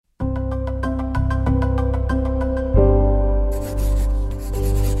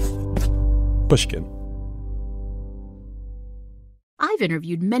Pushkin. I've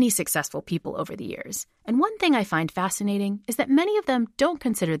interviewed many successful people over the years, and one thing I find fascinating is that many of them don't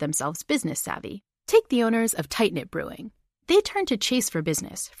consider themselves business savvy. Take the owners of Tight Knit Brewing. They turned to Chase for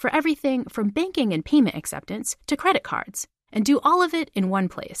Business for everything from banking and payment acceptance to credit cards, and do all of it in one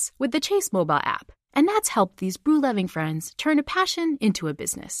place with the Chase mobile app. And that's helped these brew-loving friends turn a passion into a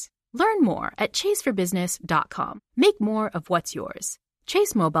business. Learn more at chaseforbusiness.com. Make more of what's yours.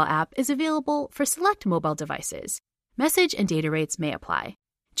 Chase mobile app is available for select mobile devices. Message and data rates may apply.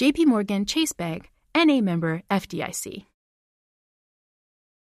 J.P. Morgan Chase Bank, N.A. member FDIC.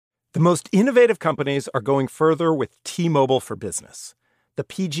 The most innovative companies are going further with T-Mobile for Business. The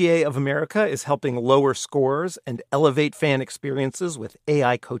PGA of America is helping lower scores and elevate fan experiences with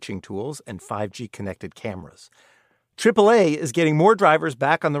AI coaching tools and 5G connected cameras. AAA is getting more drivers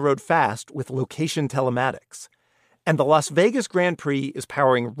back on the road fast with location telematics. And the Las Vegas Grand Prix is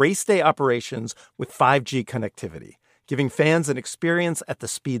powering race day operations with 5G connectivity, giving fans an experience at the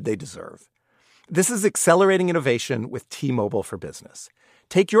speed they deserve. This is accelerating innovation with T-Mobile for Business.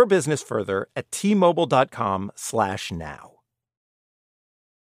 Take your business further at T-Mobile.com/now.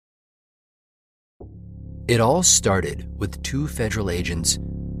 It all started with two federal agents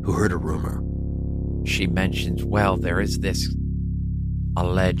who heard a rumor. She mentions, well, there is this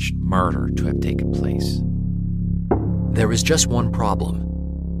alleged murder to have taken place. There was just one problem.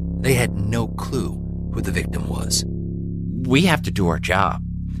 They had no clue who the victim was. We have to do our job,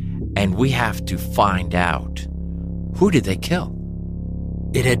 and we have to find out, who did they kill?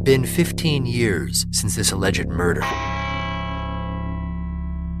 It had been 15 years since this alleged murder.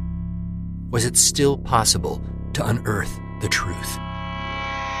 Was it still possible to unearth the truth?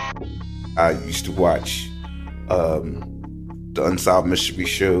 I used to watch the Unsolved Mystery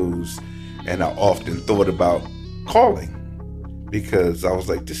shows, and I often thought about calling because I was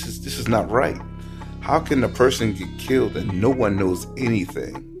like, this is not right. How can a person get killed and no one knows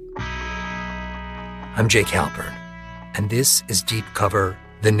anything? I'm Jake Halpern, and this is Deep Cover,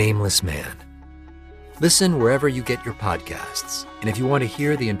 The Nameless Man. Listen wherever you get your podcasts. And if you want to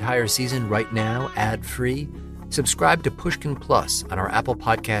hear the entire season right now, ad-free, subscribe to Pushkin Plus on our Apple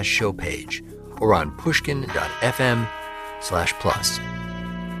Podcast show page or on pushkin.fm/plus.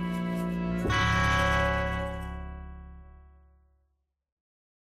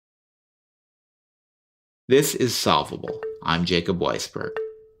 This is Solvable. I'm Jacob Weisberg.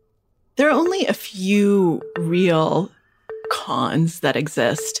 There are only a few real cons that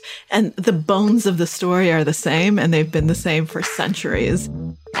exist, and the bones of the story are the same, and they've been the same for centuries.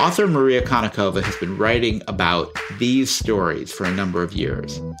 Author Maria Konnikova has been writing about these stories for a number of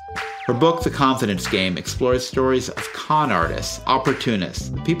years. Her book, The Confidence Game, explores stories of con artists, opportunists,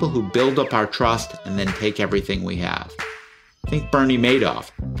 people who build up our trust and then take everything we have. Think Bernie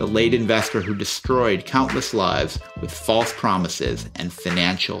Madoff, the late investor who destroyed countless lives with false promises and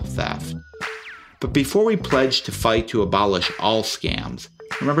financial theft. But before we pledge to fight to abolish all scams,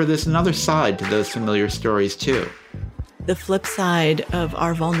 remember there's another side to those familiar stories too. The flip side of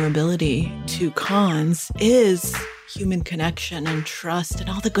our vulnerability to cons is human connection and trust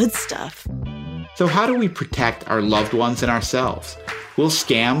and all the good stuff. So how do we protect our loved ones and ourselves? Will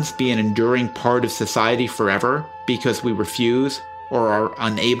scams be an enduring part of society forever because we refuse or are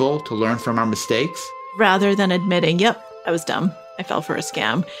unable to learn from our mistakes? Rather than admitting, yep, I was dumb, I fell for a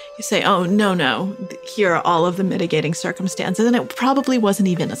scam, you say, oh, no, here are all of the mitigating circumstances, and it probably wasn't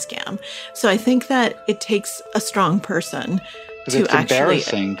even a scam. So I think that it takes a strong person to actually...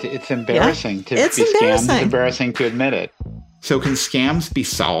 It's embarrassing to be scammed. It's embarrassing to admit it. So can scams be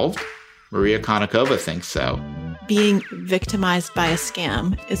solved? Maria Konnikova thinks so. Being victimized by a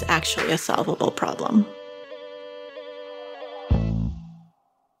scam is actually a solvable problem.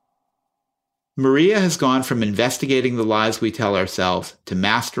 Maria has gone from investigating the lies we tell ourselves to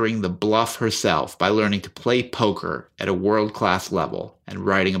mastering the bluff herself by learning to play poker at a world-class level and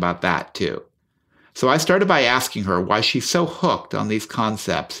writing about that too. So I started by asking her why she's so hooked on these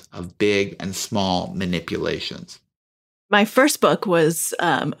concepts of big and small manipulations. My first book was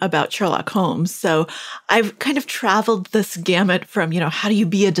about Sherlock Holmes. So I've kind of traveled this gamut from, how do you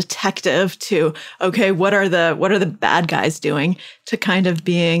be a detective to, okay, what are the bad guys doing, to kind of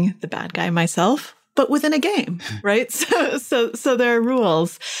being the bad guy myself, but within a game, right? So there are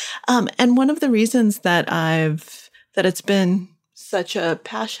rules. And one of the reasons that it's been such a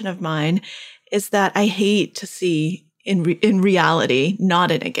passion of mine is that I hate to see in reality,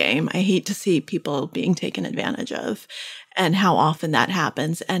 not in a game, I hate to see people being taken advantage of, and how often that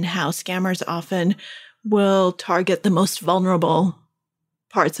happens, and how scammers often will target the most vulnerable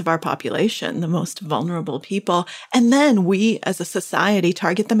parts of our population, the most vulnerable people. And then we as a society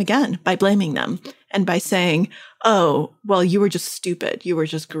target them again by blaming them and by saying, oh, well, you were just stupid. You were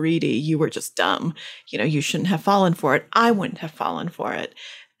just greedy. You were just dumb. You shouldn't have fallen for it. I wouldn't have fallen for it.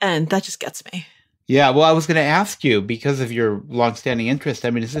 And that just gets me. Yeah, well, I was going to ask you, because of your longstanding interest,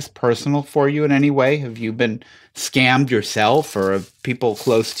 is this personal for you in any way? Have you been scammed yourself, or have people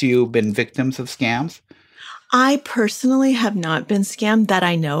close to you been victims of scams? I personally have not been scammed that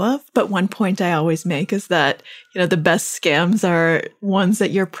I know of, but one point I always make is that, the best scams are ones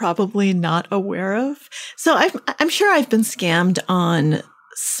that you're probably not aware of. So I'm sure I've been scammed on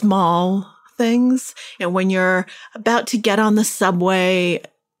small things. When you're about to get on the subway,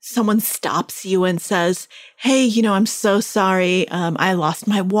 someone stops you and says, hey, I'm so sorry. I lost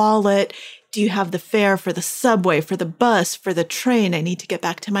my wallet. Do you have the fare for the subway, for the bus, for the train? I need to get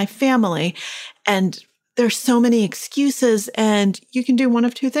back to my family. And there's so many excuses, and you can do one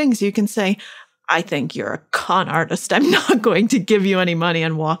of two things. You can say, I think you're a con artist. I'm not going to give you any money,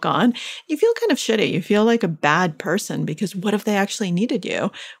 and walk on. You feel kind of shitty. You feel like a bad person, because what if they actually needed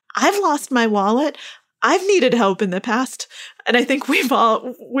you? I've lost my wallet. I've needed help in the past. And I think we've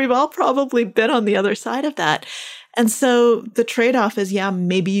all probably been on the other side of that. And so the trade-off is, yeah,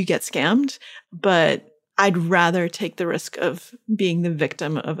 maybe you get scammed, but I'd rather take the risk of being the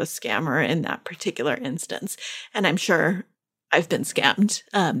victim of a scammer in that particular instance. And I'm sure I've been scammed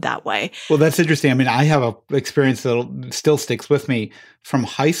that way. Well, that's interesting. I have an experience that still sticks with me from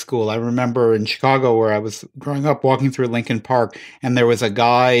high school. I remember in Chicago, where I was growing up, walking through Lincoln Park, and there was a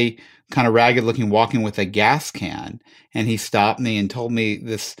guy, kind of ragged looking, walking with a gas can. And he stopped me and told me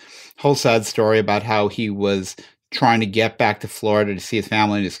this whole sad story about how he was trying to get back to Florida to see his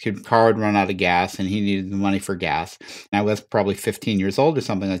family, and his car had run out of gas and he needed the money for gas. And I was probably 15 years old or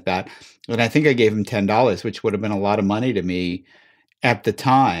something like that. And I think I gave him $10, which would have been a lot of money to me at the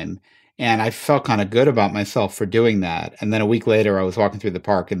time. And I felt kind of good about myself for doing that. And then a week later, I was walking through the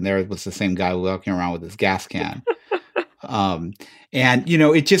park, and there was the same guy walking around with his gas can. And,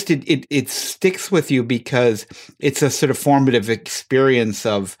 it sticks with you because it's a sort of formative experience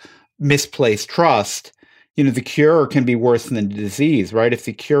of misplaced trust. The cure can be worse than the disease, right? If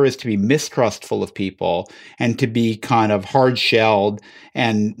the cure is to be mistrustful of people and to be kind of hard-shelled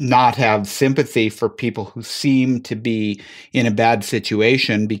and not have sympathy for people who seem to be in a bad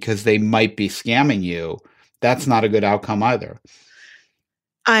situation because they might be scamming you, that's not a good outcome either.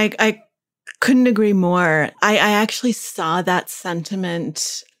 I couldn't agree more. I actually saw that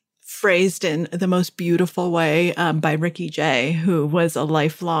sentiment phrased in the most beautiful way by Ricky Jay, who was a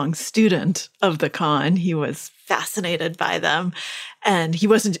lifelong student of the con. He was fascinated by them. And he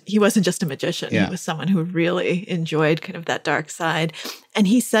wasn't just a magician. Yeah. He was someone who really enjoyed kind of that dark side. And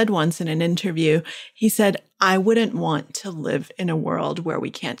he said once in an interview, he said, I wouldn't want to live in a world where we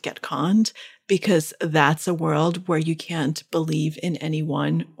can't get conned, because that's a world where you can't believe in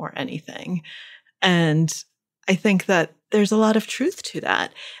anyone or anything. And I think that there's a lot of truth to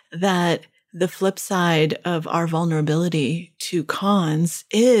that the flip side of our vulnerability to cons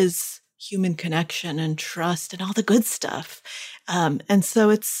is human connection and trust and all the good stuff. And so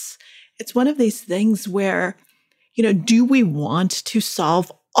it's one of these things where, do we want to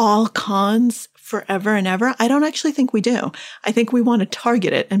solve all cons forever and ever? I don't actually think we do. I think we want to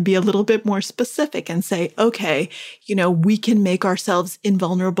target it and be a little bit more specific and say, okay, we can make ourselves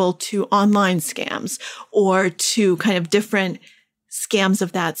invulnerable to online scams or to kind of different scams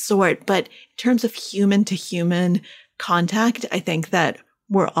of that sort. But in terms of human to human contact, I think that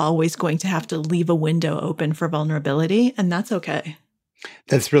we're always going to have to leave a window open for vulnerability, and that's okay.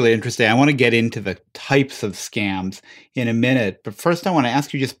 That's really interesting. I want to get into the types of scams in a minute. But first, I want to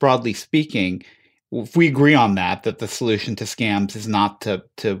ask you, just broadly speaking, if we agree on that the solution to scams is not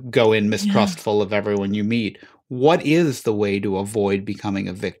to go in mistrustful of everyone you meet, what is the way to avoid becoming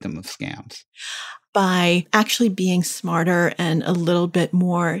a victim of scams? By actually being smarter and a little bit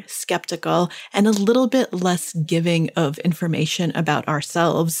more skeptical and a little bit less giving of information about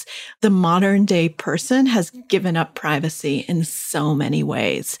ourselves. The modern day person has given up privacy in so many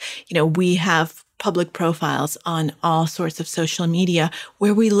ways. We have public profiles on all sorts of social media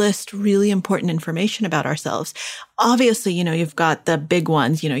where we list really important information about ourselves. Obviously, you've got the big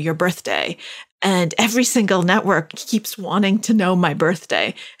ones, your birthday. And every single network keeps wanting to know my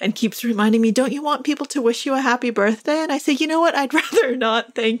birthday and keeps reminding me, don't you want people to wish you a happy birthday? And I say, you know what? I'd rather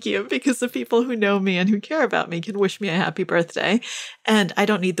not. Thank you. Because the people who know me and who care about me can wish me a happy birthday. And I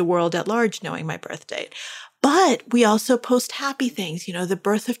don't need the world at large knowing my birth date. But we also post happy things, the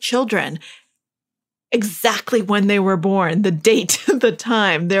birth of children, exactly when they were born, the date, the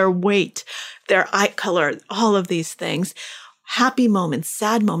time, their weight, their eye color, all of these things. happy moments,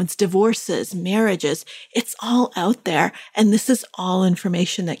 sad moments, divorces, marriages. It's all out there. And this is all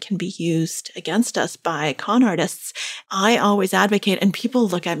information that can be used against us by con artists. I always advocate, and people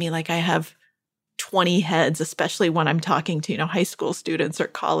look at me like I have 20 heads, especially when I'm talking to, high school students or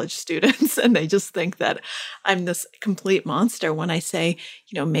college students, and they just think that I'm this complete monster when I say,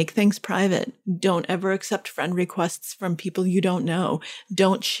 make things private. Don't ever accept friend requests from people you don't know.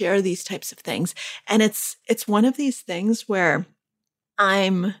 Don't share these types of things. And it's one of these things where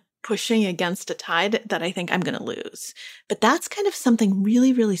I'm pushing against a tide that I think I'm going to lose. But that's kind of something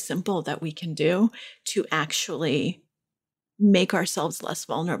really, really simple that we can do to actually make ourselves less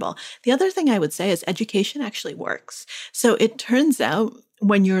vulnerable. The other thing I would say is education actually works. So it turns out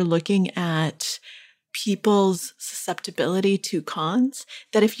when you're looking at people's susceptibility to cons,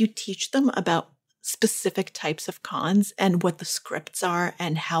 that if you teach them about specific types of cons and what the scripts are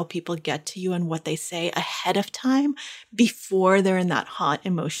and how people get to you and what they say ahead of time before they're in that hot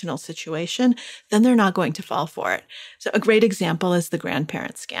emotional situation, then they're not going to fall for it. So a great example is the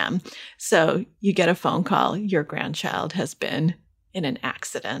grandparent scam. So you get a phone call, your grandchild has been in an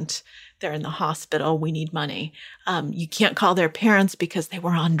accident. They're in the hospital. We need money. You can't call their parents because they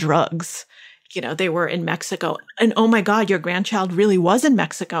were on drugs. They were in Mexico. And oh my God, your grandchild really was in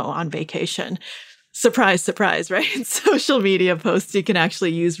Mexico on vacation. Surprise, surprise, right? In social media posts, you can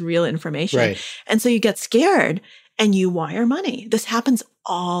actually use real information. Right. And so you get scared and you wire money. This happens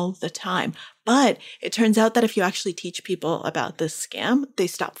all the time. But it turns out that if you actually teach people about this scam, they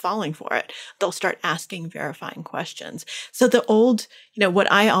stop falling for it. They'll start asking verifying questions. So the old, what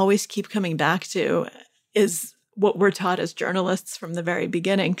I always keep coming back to is what we're taught as journalists from the very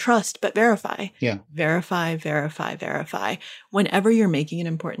beginning: trust, but verify. Yeah. Verify, verify, verify. Whenever you're making an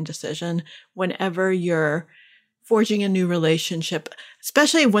important decision, whenever you're forging a new relationship,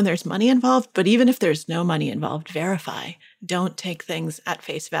 especially when there's money involved, but even if there's no money involved, verify. Don't take things at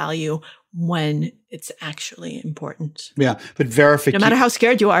face value when it's actually important. Yeah, but verification, no matter how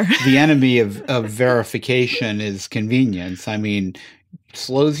scared you are. The enemy of verification is convenience. I mean,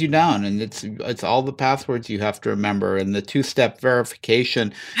 slows you down, and it's all the passwords you have to remember, and the two-step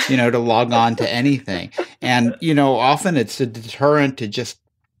verification, to log on to anything. And, often it's a deterrent to just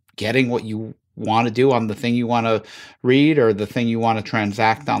getting what you want to do on the thing you want to read or the thing you want to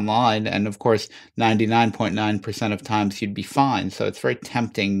transact online. And of course, 99.9% of times you'd be fine. So it's very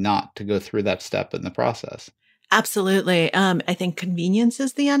tempting not to go through that step in the process. Absolutely. I think convenience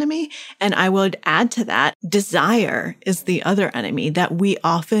is the enemy. And I would add to that, desire is the other enemy, that we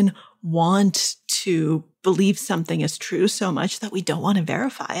often want to believe something is true so much that we don't want to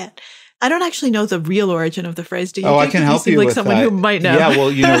verify it. I don't actually know the real origin of the phrase. Do you? Oh, I can help you like with someone that. Who might know. Yeah,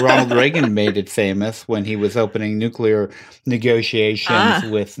 well, Ronald Reagan made it famous when he was opening nuclear negotiations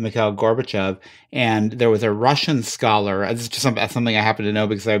with Mikhail Gorbachev. And there was a Russian scholar, this is just something I happen to know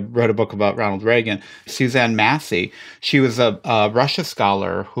because I wrote a book about Ronald Reagan, Suzanne Massey. She was a Russia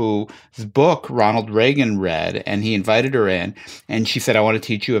scholar whose book Ronald Reagan read, and he invited her in. And she said, I want to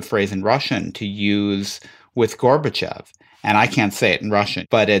teach you a phrase in Russian to use with Gorbachev. And I can't say it in Russian,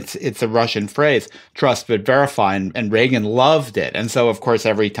 but it's a Russian phrase, trust but verify, and Reagan loved it. And so, of course,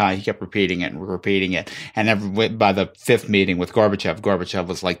 every time he kept repeating it and repeating it. And by the fifth meeting with Gorbachev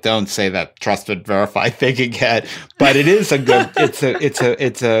was like, don't say that trust but verify thing again. But it is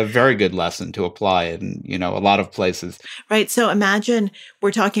it's a very good lesson to apply in, a lot of places. Right. So imagine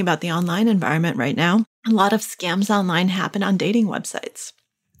we're talking about the online environment right now. A lot of scams online happen on dating websites,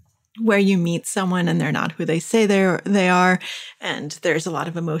 where you meet someone and they're not who they say they are, and there's a lot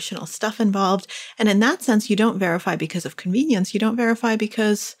of emotional stuff involved. And in that sense, you don't verify because of convenience. You don't verify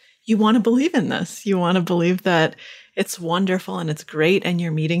because you want to believe in this. You want to believe that it's wonderful and it's great, and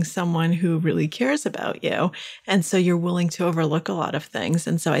you're meeting someone who really cares about you. And so you're willing to overlook a lot of things.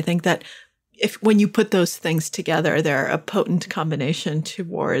 And so I think that when you put those things together, they're a potent combination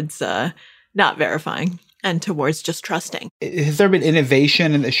towards not verifying and towards just trusting. Has there been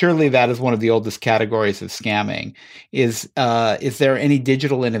innovation? And surely that is one of the oldest categories of scamming. Is there any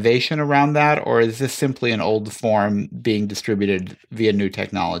digital innovation around that, or is this simply an old form being distributed via new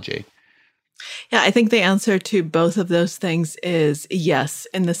technology? Yeah, I think the answer to both of those things is yes,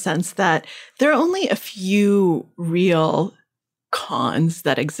 in the sense that there are only a few real cons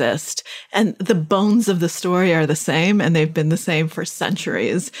that exist, and the bones of the story are the same, and they've been the same for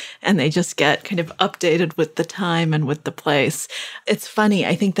centuries, and they just get kind of updated with the time and with the place. It's funny,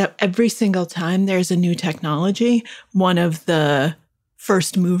 I think that every single time there's a new technology, one of the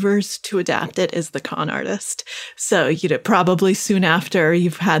first movers to adapt it is the con artist. So, probably soon after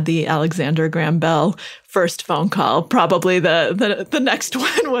you've had the Alexander Graham Bell first phone call, probably the next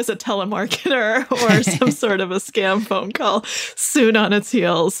one was a telemarketer or some sort of a scam phone call soon on its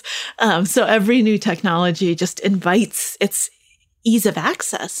heels. So every new technology just invites its ease of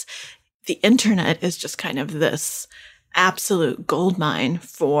access. The internet is just kind of this absolute goldmine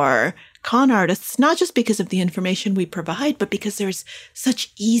for con artists, not just because of the information we provide, but because there's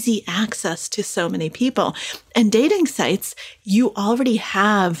such easy access to so many people. And dating sites, you already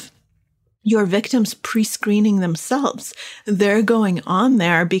have your victims pre-screening themselves. They're going on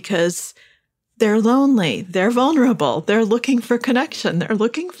there because they're lonely, they're vulnerable, they're looking for connection, they're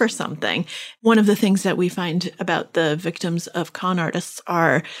looking for something. One of the things that we find about the victims of con artists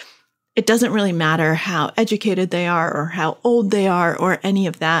are it doesn't really matter how educated they are or how old they are or any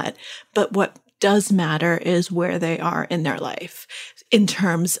of that. But what does matter is where they are in their life in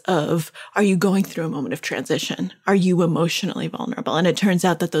terms of, are you going through a moment of transition? Are you emotionally vulnerable? And it turns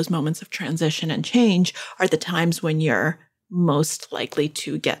out that those moments of transition and change are the times when you're most likely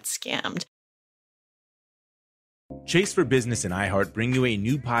to get scammed. Chase for Business and iHeart bring you a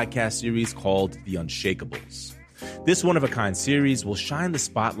new podcast series called The Unshakables. This one-of-a-kind series will shine the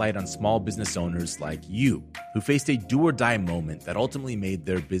spotlight on small business owners like you who faced a do-or-die moment that ultimately made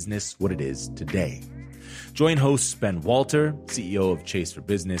their business what it is today. Join hosts Ben Walter, CEO of Chase for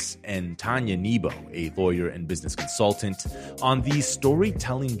Business, and Tanya Nebo, a lawyer and business consultant, on these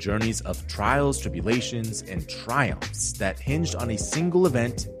storytelling journeys of trials, tribulations, and triumphs that hinged on a single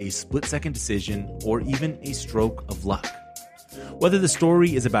event, a split-second decision, or even a stroke of luck. Whether the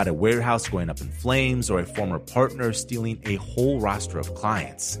story is about a warehouse going up in flames or a former partner stealing a whole roster of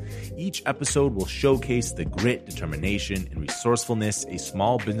clients, each episode will showcase the grit, determination, and resourcefulness a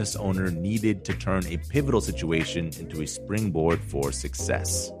small business owner needed to turn a pivotal situation into a springboard for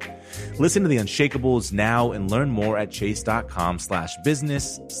success. Listen to The Unshakables now and learn more at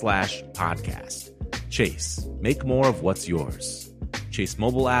chase.com/business/podcast. Chase, make more of what's yours. Chase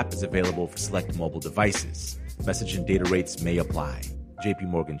mobile app is available for select mobile devices. Message and data rates may apply. JP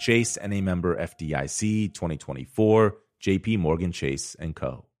Morgan Chase, NA member FDIC, 2024, JP Morgan Chase &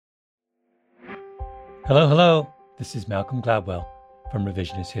 Co. Hello. This is Malcolm Gladwell from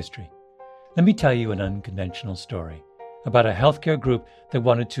Revisionist History. Let me tell you an unconventional story about a healthcare group that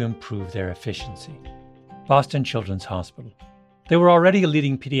wanted to improve their efficiency. Boston Children's Hospital. They were already a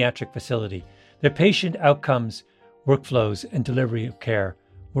leading pediatric facility. Their patient outcomes, workflows, and delivery of care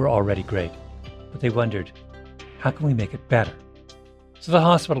were already great. But they wondered, how can we make it better? So the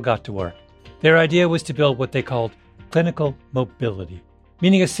hospital got to work. Their idea was to build what they called clinical mobility,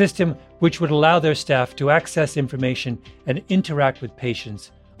 meaning a system which would allow their staff to access information and interact with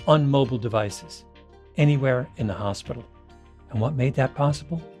patients on mobile devices, anywhere in the hospital. And what made that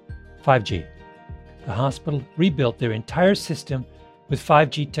possible? 5G. The hospital rebuilt their entire system with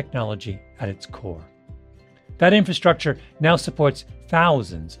 5G technology at its core. That infrastructure now supports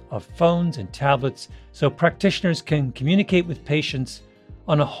thousands of phones and tablets so practitioners can communicate with patients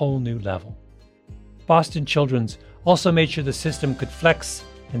on a whole new level. Boston Children's also made sure the system could flex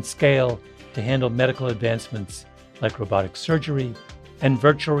and scale to handle medical advancements like robotic surgery and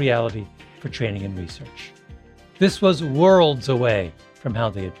virtual reality for training and research. This was worlds away from how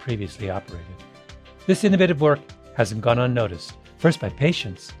they had previously operated. This innovative work hasn't gone unnoticed, first by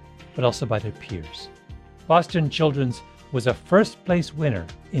patients, but also by their peers. Boston Children's was a first-place winner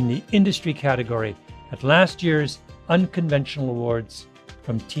in the industry category at last year's Unconventional Awards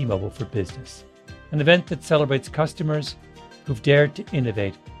from T-Mobile for Business, an event that celebrates customers who've dared to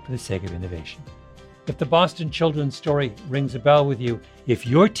innovate for the sake of innovation. If the Boston Children's story rings a bell with you, if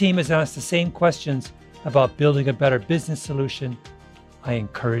your team has asked the same questions about building a better business solution, I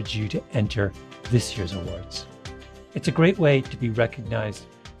encourage you to enter this year's awards. It's a great way to be recognized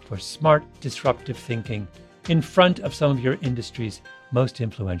for smart, disruptive thinking in front of some of your industry's most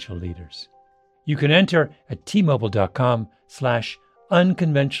influential leaders. You can enter at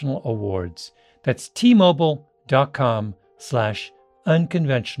tmobile.com/unconventional awards. That's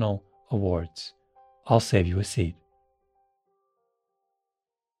tmobile.com/unconventional awards. I'll save you a seat.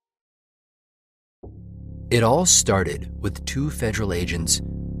 It all started with two federal agents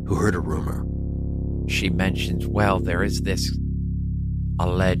who heard a rumor. She mentions, well, there is this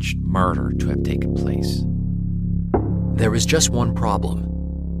alleged murder to have taken place. There was just one problem.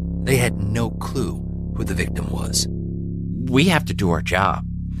 They had no clue who the victim was. We have to do our job,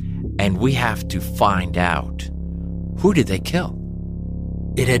 and we have to find out, who did they kill?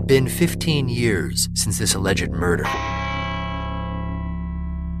 It had been 15 years since this alleged murder.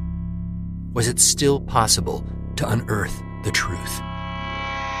 Was it still possible to unearth the truth?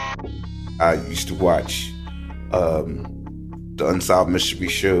 I used to watch the Unsolved Mystery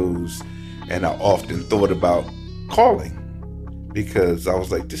shows, and I often thought about calling because I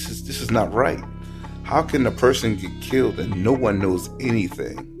was like, this is not right. How can a person get killed and no one knows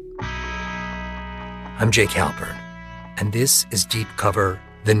anything? I'm Jake Halpern, and this is Deep Cover: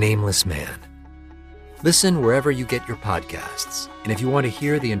 The Nameless Man. Listen wherever you get your podcasts. And if you want to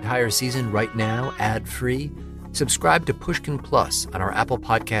hear the entire season right now, ad-free, subscribe to Pushkin Plus on our Apple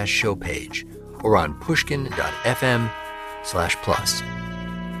Podcast show page or on pushkin.fm/plus.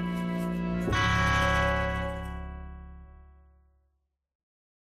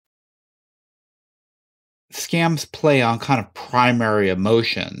 Scams play on kind of primary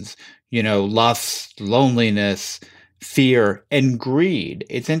emotions, lust, loneliness, fear, and greed.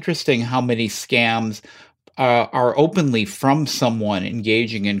 It's interesting how many scams are openly from someone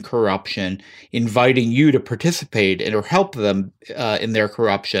engaging in corruption, inviting you to participate in or help them in their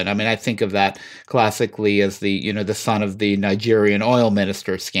corruption. I mean, I think of that classically as the son of the Nigerian oil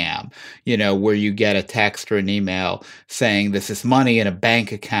minister scam, where you get a text or an email saying this is money in a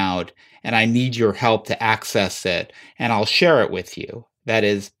bank account and I need your help to access it and I'll share it with you. That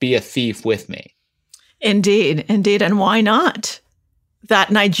is, be a thief with me. Indeed. And why not?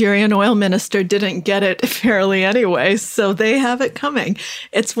 That Nigerian oil minister didn't get it fairly anyway, so they have it coming.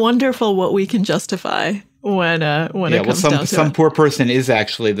 It's wonderful what we can justify when it comes down to some poor person is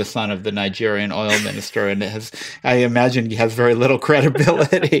actually the son of the Nigerian oil minister, and I imagine he has very little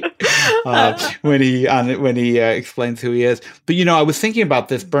credibility when he explains who he is. But I was thinking about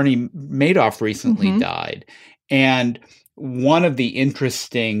this. Bernie Madoff recently died, and one of the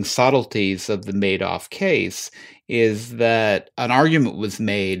interesting subtleties of the Madoff case is that an argument was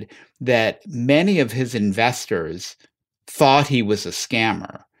made that many of his investors thought he was a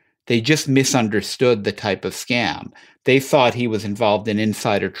scammer. They just misunderstood the type of scam. They thought he was involved in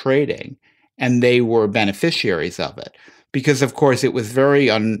insider trading, and they were beneficiaries of it. Because, of course, it was very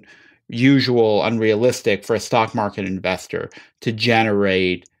unusual, unrealistic for a stock market investor to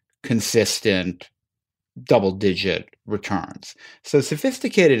generate consistent double-digit returns. So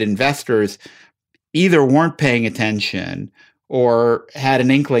sophisticated investors either weren't paying attention or had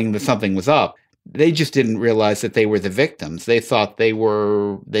an inkling that something was up. They just didn't realize that they were the victims. They thought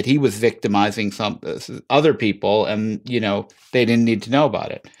that he was victimizing some other people, and they didn't need to know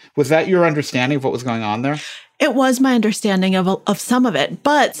about it. Was that your understanding of what was going on there? It was my understanding of some of it,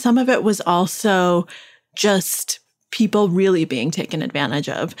 but some of it was also just people really being taken advantage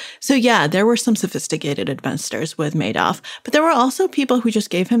of. So yeah, there were some sophisticated investors with Madoff, but there were also people who just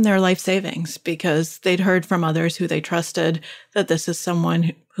gave him their life savings because they'd heard from others who they trusted that this is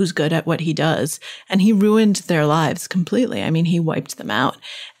someone who's good at what he does. And he ruined their lives completely. I mean, he wiped them out.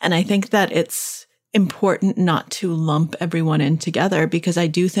 And I think that it's important not to lump everyone in together, because I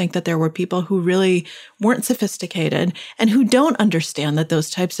do think that there were people who really weren't sophisticated and who don't understand that those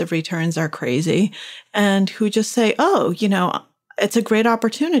types of returns are crazy and who just say, oh, it's a great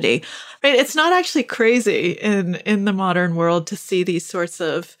opportunity, right? It's not actually crazy in the modern world to see these sorts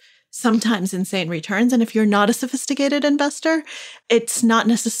of sometimes insane returns. And if you're not a sophisticated investor, it's not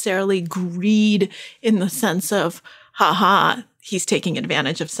necessarily greed in the sense of, he's taking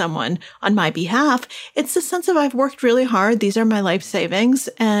advantage of someone on my behalf. It's the sense of, I've worked really hard. These are my life savings,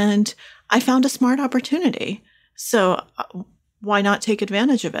 and I found a smart opportunity. So why not take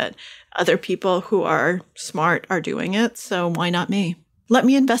advantage of it? Other people who are smart are doing it. So why not me? Let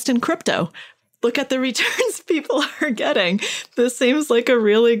me invest in crypto. Look at the returns people are getting. This seems like a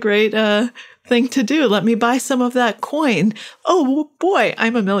really great thing to do. Let me buy some of that coin. Oh boy,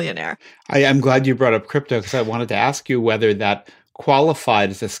 I'm a millionaire. I'm glad you brought up crypto, because I wanted to ask you whether that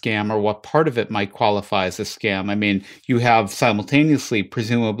qualified as a scam or what part of it might qualify as a scam. I mean, you have simultaneously,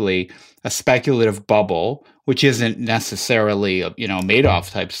 presumably, a speculative bubble, which isn't necessarily a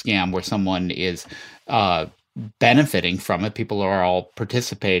Madoff type scam where someone is benefiting from it. People are all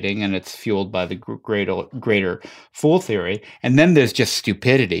participating, and it's fueled by the greater fool theory. And then there's just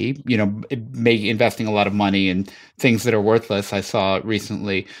stupidity, investing a lot of money in things that are worthless. I saw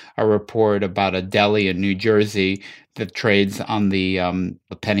recently a report about a deli in New Jersey that trades on the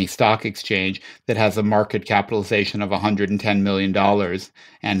penny stock exchange that has a market capitalization of $110 million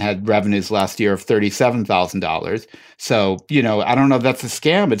and had revenues last year of $37,000. So, I don't know if that's a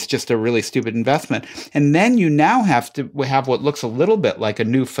scam. It's just a really stupid investment. And then you now have to have what looks a little bit like a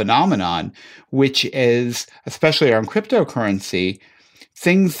new phenomenon, which is, especially around cryptocurrency,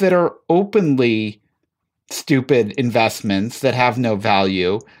 things that are openly stupid investments that have no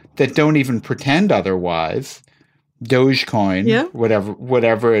value, that don't even pretend otherwise, Dogecoin,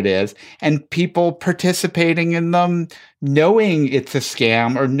 whatever it is, and people participating in them knowing it's a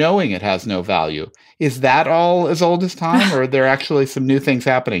scam or knowing it has no value. Is that all as old as time, or are there actually some new things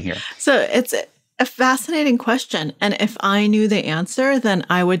happening here? So it's a fascinating question. And if I knew the answer, then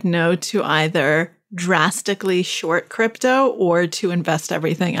I would know to either drastically short crypto or to invest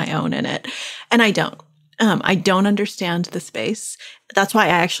everything I own in it. And I don't. I don't understand the space. That's why I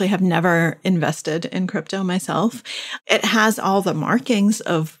actually have never invested in crypto myself. It has all the markings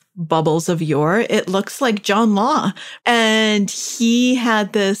of bubbles of yore. It looks like John Law. And he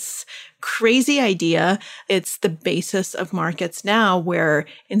had this crazy idea. It's the basis of markets now, where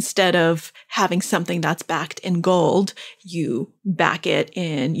instead of having something that's backed in gold, you back it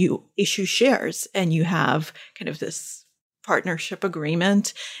in, you issue shares, and you have kind of this partnership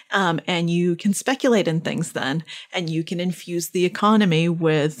agreement, and you can speculate in things then, and you can infuse the economy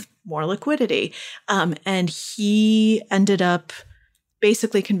with more liquidity. And he ended up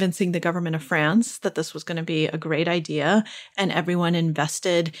basically convincing the government of France that this was going to be a great idea, and everyone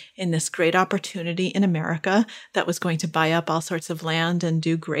invested in this great opportunity in America that was going to buy up all sorts of land and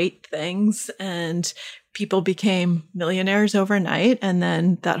do great things, and people became millionaires overnight, and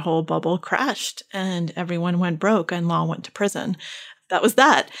then that whole bubble crashed and everyone went broke and Law went to prison. That was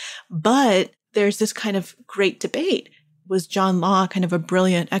that. But there's this kind of great debate. Was John Law kind of a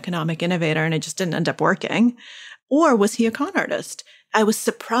brilliant economic innovator and it just didn't end up working? Or was he a con artist? I was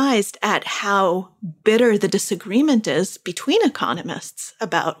surprised at how bitter the disagreement is between economists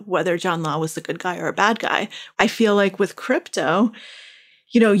about whether John Law was a good guy or a bad guy. I feel like with crypto,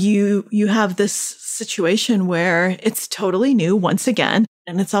 you have this situation where it's totally new once again,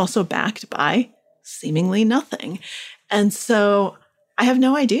 and it's also backed by seemingly nothing. And so I have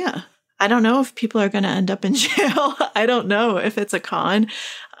no idea. I don't know if people are going to end up in jail. I don't know if it's a con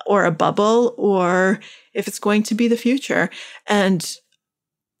or a bubble or if it's going to be the future. And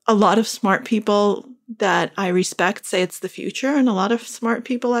a lot of smart people that I respect say it's the future, and a lot of smart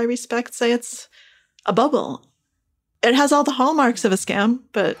people I respect say it's a bubble. It has all the hallmarks of a scam,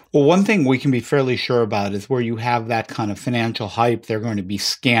 but... Well, one thing we can be fairly sure about is where you have that kind of financial hype, there are going to be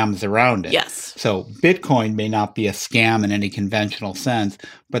scams around it. Yes. So Bitcoin may not be a scam in any conventional sense,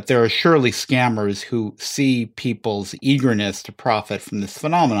 but there are surely scammers who see people's eagerness to profit from this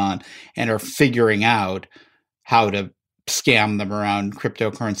phenomenon and are figuring out how to scam them around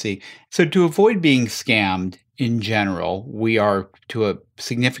cryptocurrency. So to avoid being scammed in general, we are to a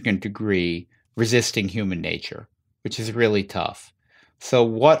significant degree resisting human nature, which is really tough. So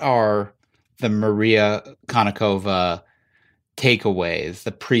what are the Maria Konnikova takeaways,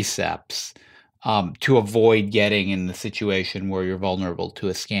 the precepts, to avoid getting in the situation where you're vulnerable to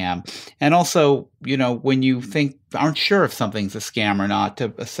a scam? And also, when you aren't sure if something's a scam or not,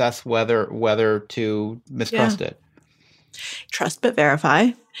 to assess whether to mistrust it. Trust but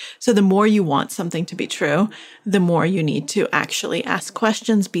verify. So the more you want something to be true, the more you need to actually ask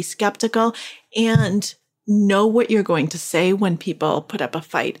questions, be skeptical, and know what you're going to say when people put up a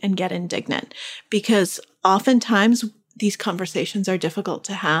fight and get indignant. Because oftentimes these conversations are difficult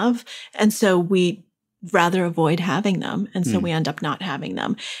to have. And so we rather avoid having them. And so we end up not having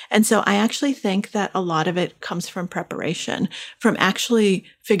them. And so I actually think that a lot of it comes from preparation, from actually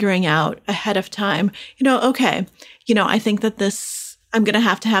figuring out ahead of time, I think that I'm going to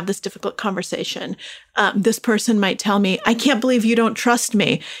have this difficult conversation. This person might tell me, I can't believe you don't trust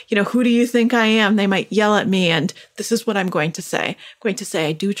me. Who do you think I am? They might yell at me. And this is what I'm going to say. I'm going to say,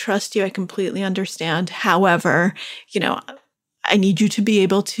 I do trust you. I completely understand. However, I need you to be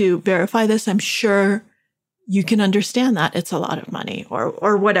able to verify this. I'm sure you can understand that it's a lot of money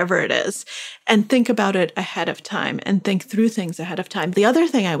or whatever it is, and think about it ahead of time and think through things ahead of time. The other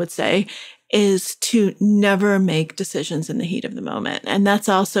thing I would say is to never make decisions in the heat of the moment. And that's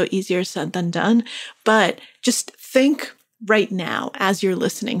also easier said than done. But just think right now as you're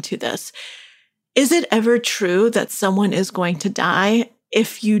listening to this. Is it ever true that someone is going to die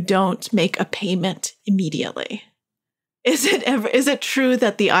if you don't make a payment immediately? Is it true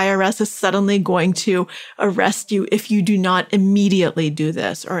that the IRS is suddenly going to arrest you if you do not immediately do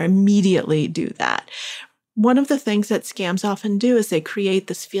this or immediately do that? One of the things that scams often do is they create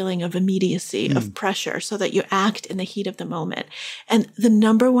this feeling of immediacy, of pressure, so that you act in the heat of the moment. And the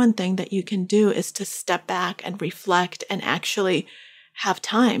number one thing that you can do is to step back and reflect and actually have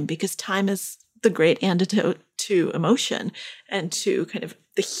time, because time is the great antidote to emotion and to kind of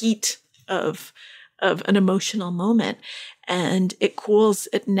the heat of an emotional moment. And it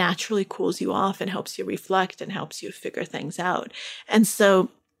naturally cools you off and helps you reflect and helps you figure things out. And so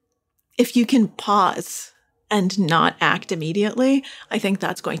if you can pause and not act immediately, I think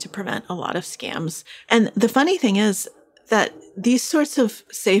that's going to prevent a lot of scams. And the funny thing is that these sorts of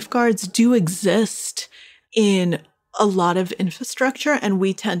safeguards do exist in a lot of infrastructure, and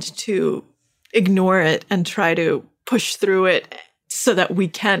we tend to ignore it and try to push through it so that we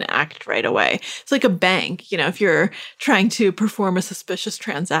can act right away. It's like a bank. If you're trying to perform a suspicious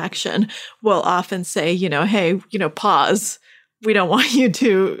transaction, we'll often say, hey, pause. We don't want you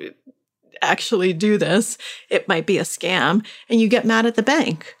to actually do this. It might be a scam. And you get mad at the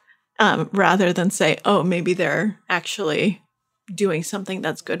bank rather than say, oh, maybe they're actually doing something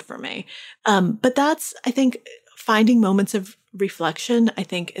that's good for me. But that's, I think, finding moments of reflection, I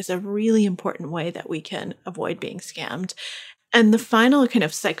think, is a really important way that we can avoid being scammed. And the final kind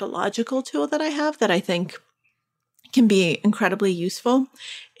of psychological tool that I have that I think can be incredibly useful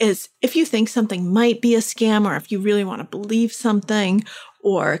is if you think something might be a scam, or if you really want to believe something,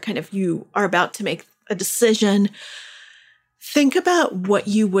 or kind of you are about to make a decision, think about what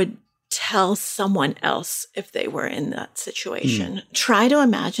you would tell someone else if they were in that situation. Try to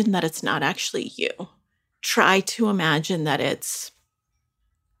imagine that it's not actually you. Try to imagine that it's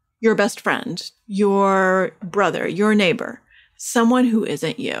your best friend, your brother, your neighbor, someone who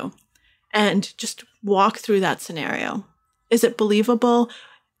isn't you, and just walk through that scenario. Is it believable?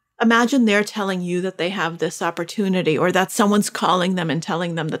 Imagine they're telling you that they have this opportunity, or that someone's calling them and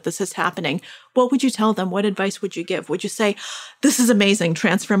telling them that this is happening. What would you tell them? What advice would you give? Would you say, this is amazing,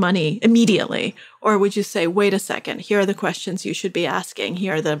 transfer money immediately? Or would you say, wait a second, here are the questions you should be asking.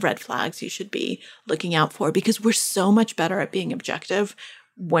 Here are the red flags you should be looking out for? Because we're so much better at being objective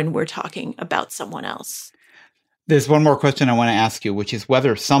when we're talking about someone else. There's one more question I want to ask you, which is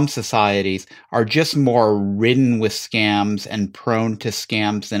whether some societies are just more ridden with scams and prone to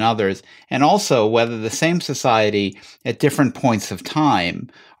scams than others, and also whether the same society at different points of time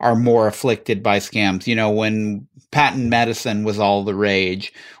are more afflicted by scams. When patent medicine was all the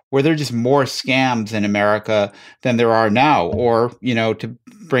rage, were there just more scams in America than there are now? Or, to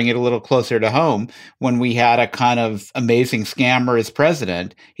bring it a little closer to home, when we had a kind of amazing scammer as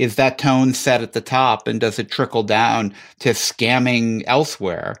president, is that tone set at the top, and does it trickle down to scamming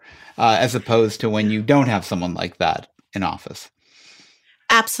elsewhere, as opposed to when you don't have someone like that in office?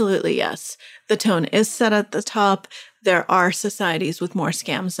 Absolutely, yes. The tone is set at the top. There are societies with more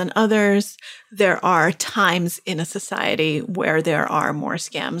scams than others. There are times in a society where there are more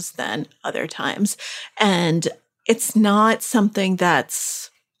scams than other times. And it's not something that's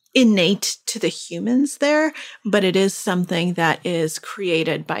innate to the humans there, but it is something that is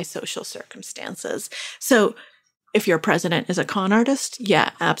created by social circumstances. So if your president is a con artist,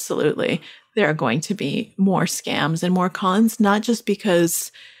 yeah, absolutely. There are going to be more scams and more cons, not just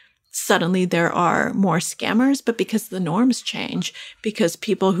because suddenly there are more scammers, but because the norms change, because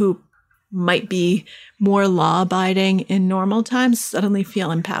people who might be more law-abiding in normal times suddenly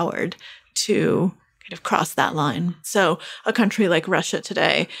feel empowered to kind of cross that line. So a country like Russia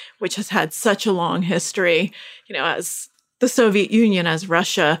today, which has had such a long history, as the Soviet Union, as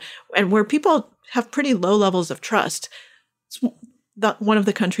Russia, and where people have pretty low levels of trust, it's one of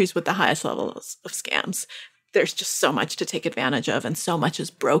the countries with the highest levels of scams. There's just so much to take advantage of, and so much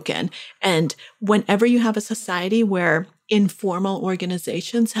is broken. And whenever you have a society where informal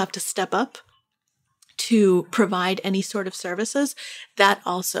organizations have to step up to provide any sort of services, that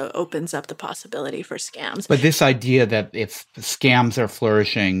also opens up the possibility for scams. But this idea that if scams are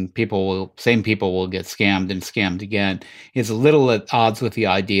flourishing, same people will get scammed and scammed again, is a little at odds with the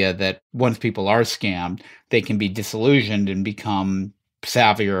idea that once people are scammed, they can be disillusioned and become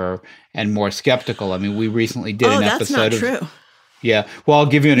savvier and more skeptical. I mean, we recently did an episode of... that's not true. Yeah. Well, I'll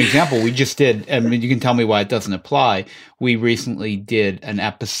give you an example. We just did, and you can tell me why it doesn't apply. We recently did an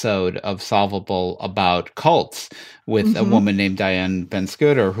episode of Solvable about cults with a woman named Diane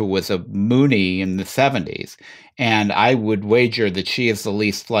Ben-Scudder, who was a Moonie in the 70s. And I would wager that she is the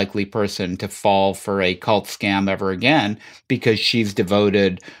least likely person to fall for a cult scam ever again, because she's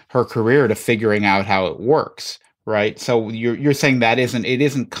devoted her career to figuring out how it works. Right. So you're saying that it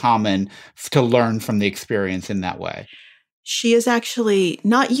isn't common to learn from the experience in that way. She is actually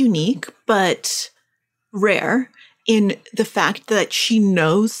not unique, but rare in the fact that she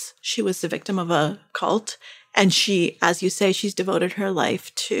knows she was the victim of a cult. And she, as you say, she's devoted her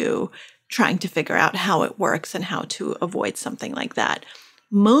life to trying to figure out how it works and how to avoid something like that.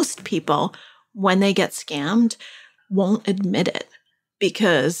 Most people, when they get scammed, won't admit it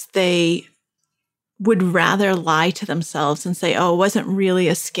because they would rather lie to themselves and say, oh, it wasn't really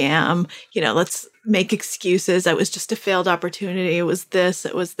a scam. Let's make excuses. It was just a failed opportunity. It was this,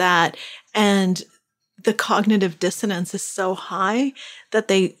 it was that. And the cognitive dissonance is so high that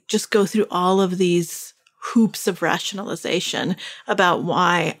they just go through all of these hoops of rationalization about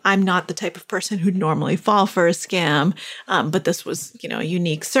why I'm not the type of person who'd normally fall for a scam. But this was, a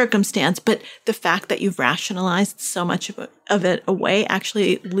unique circumstance. But the fact that you've rationalized so much of it away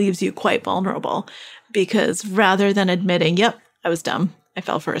actually leaves you quite vulnerable, because rather than admitting, yep, I was dumb, I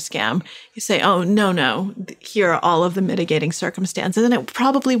fell for a scam, you say, oh, no, here are all of the mitigating circumstances. And it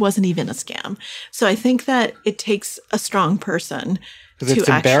probably wasn't even a scam. So I think that it takes a strong person. It's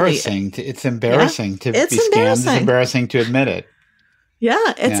embarrassing. It's embarrassing to be scammed. It's embarrassing to admit it.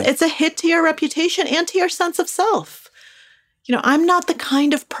 Yeah, it's a hit to your reputation and to your sense of self. I'm not the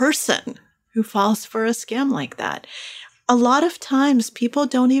kind of person who falls for a scam like that. A lot of times people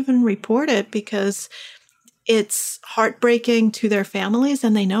don't even report it because it's heartbreaking to their families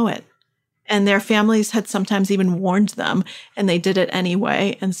and they know it. And their families had sometimes even warned them and they did it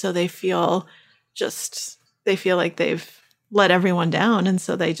anyway. And so they feel like they've let everyone down. And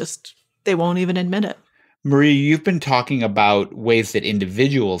so they won't even admit it. Marie, you've been talking about ways that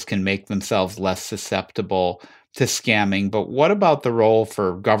individuals can make themselves less susceptible to scamming, but what about the role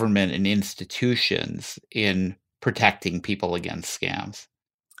for government and institutions in protecting people against scams?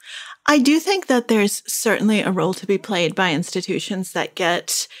 I do think that there's certainly a role to be played by institutions that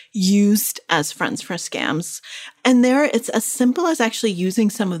get used as friends for scams. And there, it's as simple as actually using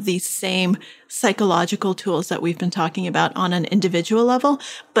some of these same psychological tools that we've been talking about on an individual level,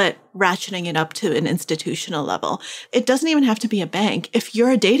 but ratcheting it up to an institutional level. It doesn't even have to be a bank. If you're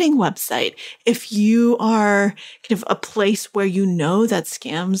a dating website, if you are kind of a place where you know that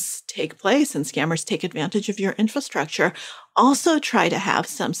scams take place and scammers take advantage of your infrastructure, also try to have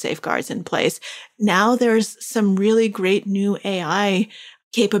some safeguards in place. Now there's some really great new AI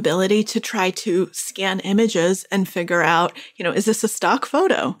capability to try to scan images and figure out, is this a stock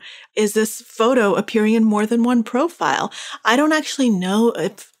photo? Is this photo appearing in more than one profile? I don't actually know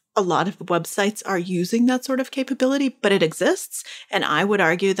if a lot of websites are using that sort of capability, but it exists. And I would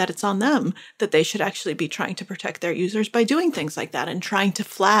argue that it's on them, that they should actually be trying to protect their users by doing things like that and trying to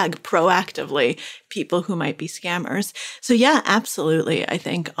flag proactively people who might be scammers. So yeah, absolutely. I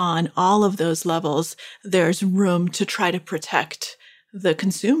think on all of those levels, there's room to try to protect the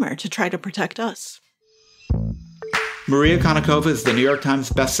consumer, to try to protect us. Maria Konnikova is the New York Times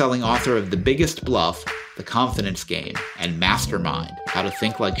bestselling author of The Biggest Bluff, The Confidence Game, and Mastermind, How to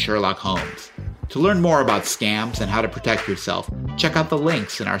Think Like Sherlock Holmes. To learn more about scams and how to protect yourself, check out the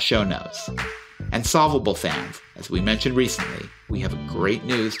links in our show notes. And Solvable fans, as we mentioned recently, we have great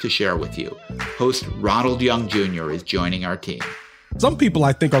news to share with you. Host Ronald Young Jr. is joining our team. Some people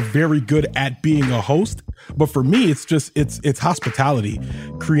I think are very good at being a host, but for me, it's hospitality,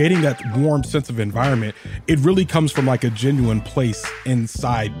 creating that warm sense of environment. It really comes from like a genuine place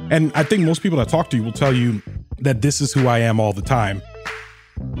inside. And I think most people that talk to you will tell you that this is who I am all the time.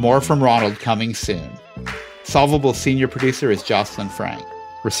 More from Ronald coming soon. Solvable senior producer is Jocelyn Frank.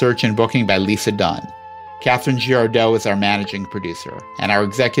 Research and booking by Lisa Dunn. Catherine Girardeau is our managing producer, and our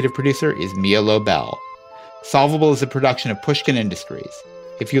executive producer is Mia Lobel. Solvable is a production of Pushkin Industries.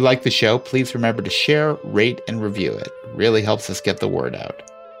 If you like the show, please remember to share, rate, and review it. It really helps us get the word out.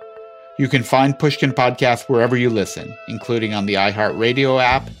 You can find Pushkin Podcasts wherever you listen, including on the iHeartRadio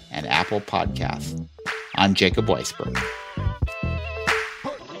app and Apple Podcasts. I'm Jacob Weisberg.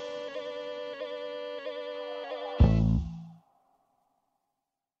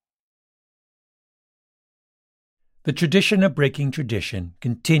 The tradition of breaking tradition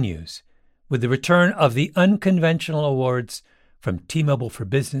continues with the return of the Unconventional Awards from T-Mobile for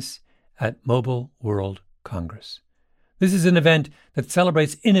Business at Mobile World Congress. This is an event that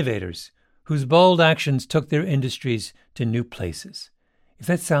celebrates innovators whose bold actions took their industries to new places. If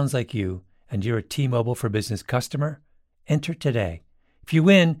that sounds like you and you're a T-Mobile for Business customer, enter today. If you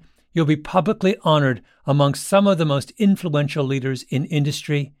win, you'll be publicly honored amongst some of the most influential leaders in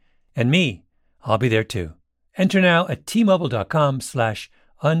industry. And me, I'll be there too. Enter now at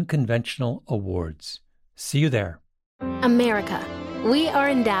tmobile.com/unconventional awards. See you there. America. We are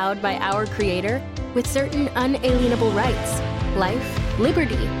endowed by our Creator with certain unalienable rights: life,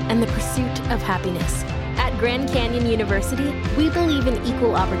 liberty, and the pursuit of happiness. At Grand Canyon University, we believe in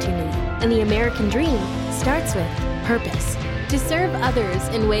equal opportunity, and the American dream starts with purpose. To serve others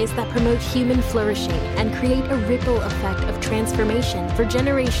in ways that promote human flourishing and create a ripple effect of transformation for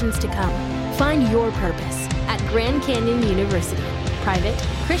generations to come. Find your purpose at Grand Canyon University. Private,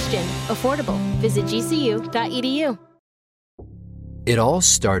 Christian, affordable. Visit gcu.edu. It all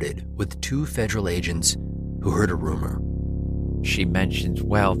started with two federal agents who heard a rumor. She mentions,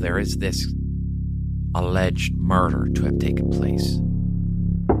 well, there is this alleged murder to have taken place.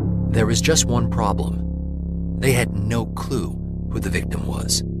 There was just one problem. They had no clue who the victim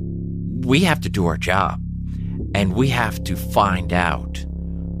was. We have to do our job. And we have to find out,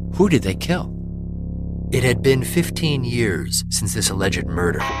 who did they kill? It had been 15 years since this alleged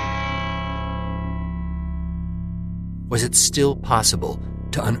murder. Was it still possible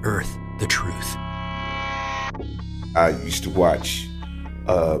to unearth the truth? I used to watch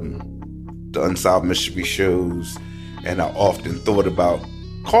the Unsolved Mystery shows, and I often thought about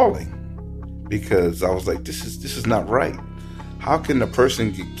calling because I was like, this is not right. How can a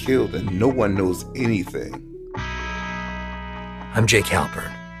person get killed and no one knows anything? I'm Jake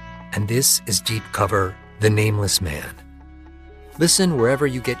Halpern, and this is Deep Cover: The Nameless Man. Listen wherever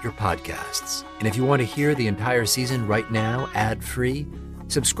you get your podcasts. And if you want to hear the entire season right now, ad-free,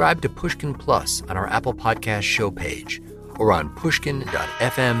 subscribe to Pushkin Plus on our Apple Podcast show page or on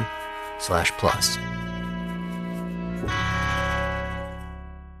pushkin.fm/plus.